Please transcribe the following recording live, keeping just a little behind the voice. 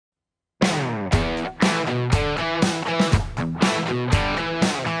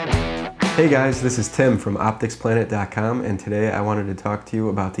Hey guys, this is Tim from OpticsPlanet.com, and today I wanted to talk to you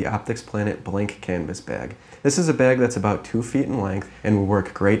about the OpticsPlanet blank canvas bag. This is a bag that's about 2 feet in length and will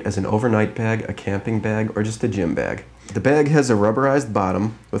work great as an overnight bag, a camping bag, or just a gym bag. The bag has a rubberized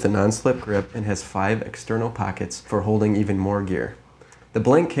bottom with a non-slip grip and has 5 external pockets for holding even more gear. The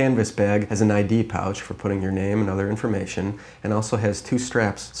blank canvas bag has an ID pouch for putting your name and other information, and also has 2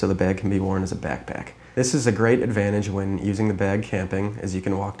 straps so the bag can be worn as a backpack. This is a great advantage when using the bag camping, as you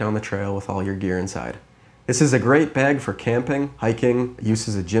can walk down the trail with all your gear inside. This is a great bag for camping, hiking, use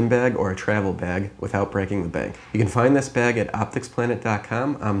as a gym bag or a travel bag without breaking the bank. You can find this bag at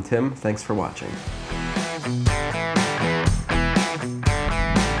OpticsPlanet.com. I'm Tim, thanks for watching.